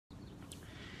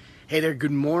Hey there,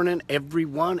 good morning,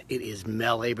 everyone. It is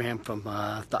Mel Abraham from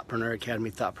Thoughtpreneur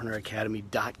Academy,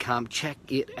 thoughtpreneuracademy.com. Check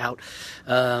it out.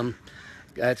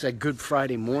 It's a good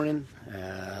Friday morning.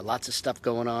 Lots of stuff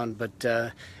going on, but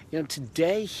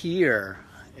today here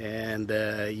in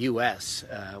the U.S.,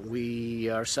 we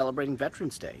are celebrating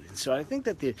Veterans Day. And so I think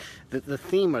that the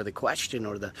theme or the question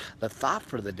or the thought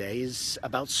for the day is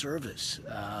about service.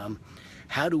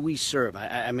 How do we serve?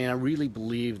 I really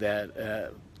believe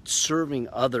that serving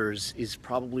others is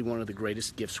probably one of the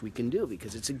greatest gifts we can do,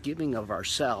 because it's a giving of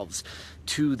ourselves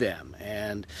to them.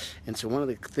 And so one of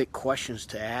the questions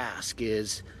to ask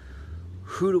is,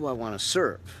 who do I want to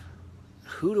serve?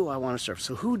 Who do I want to serve?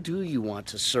 So who do you want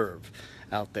to serve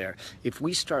out there? If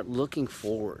we start looking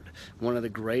forward, one of the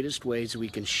greatest ways we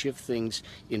can shift things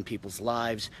in people's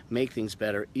lives, make things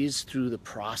better, is through the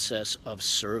process of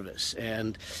service.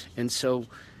 And so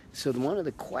one of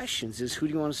the questions is, who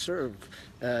do you want to serve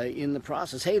in the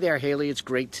process? Hey there, Haley. It's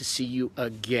great to see you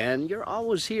again. You're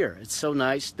always here. It's so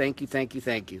nice. Thank you, thank you,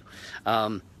 thank you.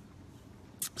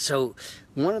 So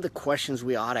one of the questions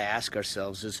we ought to ask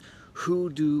ourselves is, who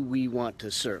do we want to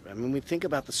serve? I mean, we think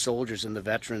about the soldiers and the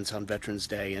veterans on Veterans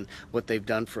Day and what they've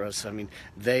done for us. I mean,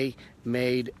 they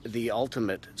made the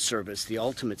ultimate service, the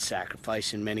ultimate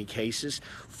sacrifice in many cases,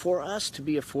 for us to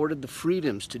be afforded the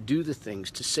freedoms to do the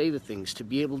things, to say the things, to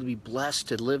be able to be blessed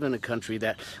to live in a country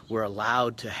that we're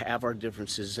allowed to have our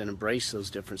differences and embrace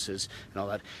those differences and all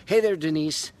that. Hey there,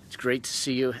 Denise. It's great to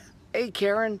see you. Hey,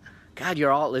 Karen. God,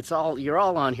 you're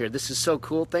all on here. This is so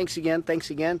cool. Thanks again.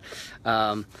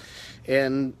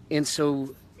 And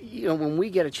so, when we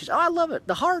get a chance, I love it.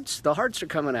 The hearts are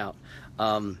coming out.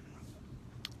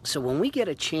 So when we get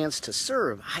a chance to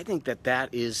serve, I think that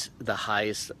is the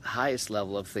highest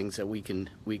level of things that we can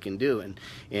do.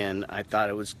 And I thought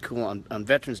it was cool on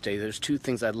Veterans Day. There's two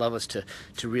things I'd love us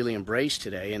to really embrace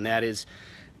today, and that is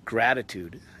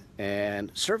gratitude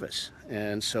and service.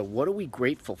 And so what are we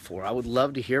grateful for? I would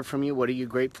love to hear from you. What are you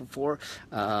grateful for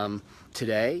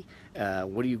today?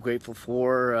 What are you grateful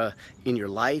for in your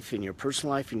life, in your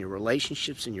personal life, in your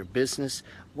relationships, in your business?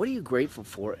 What are you grateful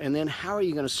for? And then how are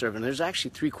you going to serve? And there's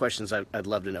actually three questions I'd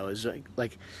love to know. Is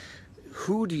like,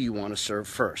 who do you want to serve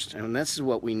first? And this is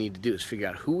what we need to do, is figure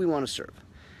out who we want to serve.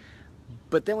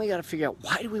 But then we got to figure out,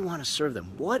 why do we want to serve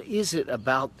them? What is it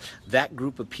about that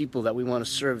group of people that we want to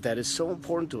serve that is so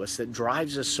important to us, that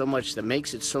drives us so much, that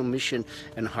makes it so mission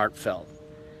and heartfelt?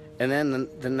 And then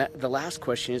the last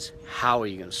question is, how are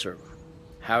you going to serve them?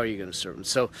 How are you going to serve them?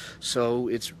 So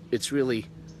it's really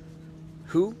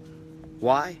who,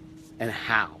 why, and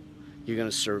how you're going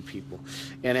to serve people.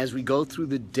 And as we go through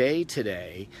the day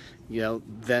today,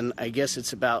 then I guess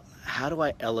it's about, how do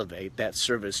I elevate that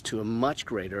service to a much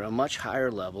greater, a much higher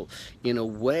level, in a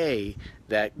way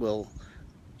that will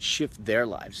shift their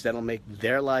lives, that'll make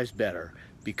their lives better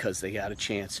because they got a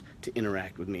chance to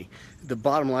interact with me. The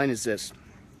bottom line is this,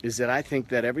 is that I think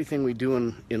that everything we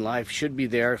do in life should be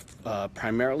there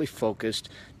primarily focused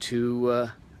to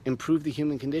improve the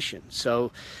human condition.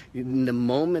 So in the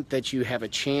moment that you have a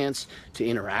chance to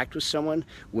interact with someone,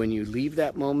 when you leave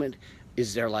that moment,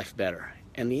 is their life better?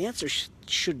 And the answer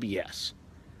should be yes.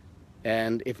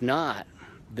 And if not,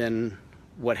 then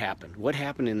what happened? What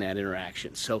happened in that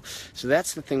interaction? So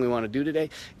that's the thing we want to do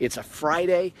today. It's a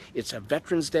Friday. It's a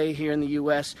Veterans Day here in the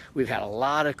U.S. We've had a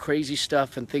lot of crazy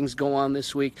stuff and things go on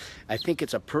this week. I think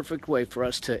it's a perfect way for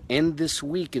us to end this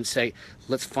week and say,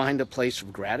 let's find a place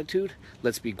of gratitude.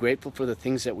 Let's be grateful for the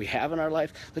things that we have in our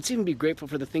life. Let's even be grateful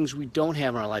for the things we don't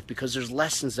have in our life, because there's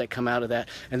lessons that come out of that.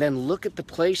 And then look at the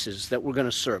places that we're going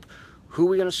to serve. Who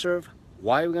are we going to serve?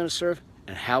 Why are we going to serve?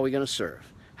 And how are we going to serve?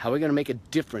 How are we going to make a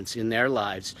difference in their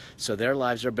lives so their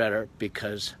lives are better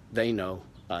because they know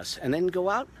us? And then go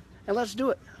out and let's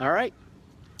do it. All right?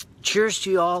 Cheers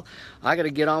to you all. I got to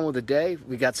get on with the day.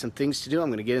 We got some things to do. I'm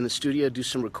going to get in the studio, do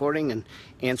some recording, and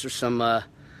answer some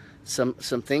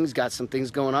things. Got some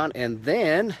things going on, and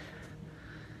then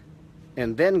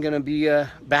going to be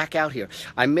back out here.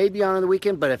 I may be on the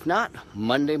weekend, but if not,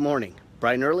 Monday morning,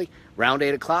 bright and early, around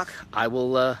 8 o'clock, I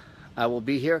will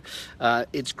be here.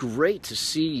 It's great to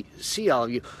see all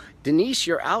of you. Denise,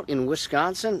 you're out in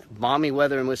Wisconsin. Balmy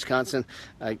weather in Wisconsin.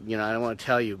 I don't want to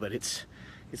tell you, but it's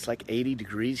like 80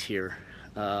 degrees here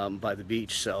by the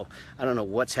beach. So I don't know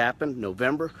what's happened.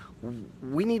 November,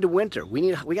 we need a winter.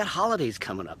 We got holidays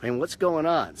coming up. And what's going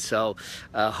on? So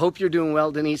hope you're doing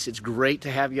well, Denise. It's great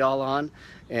to have you all on,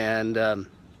 and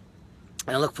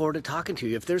I look forward to talking to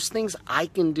you. If there's things I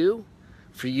can do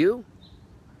for you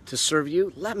to serve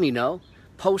you, let me know.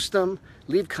 Post them,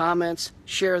 leave comments,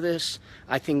 share this.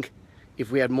 I think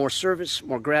if we had more service,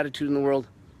 more gratitude in the world,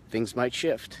 things might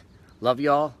shift. Love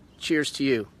you all. Cheers to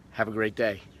you. Have a great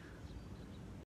day.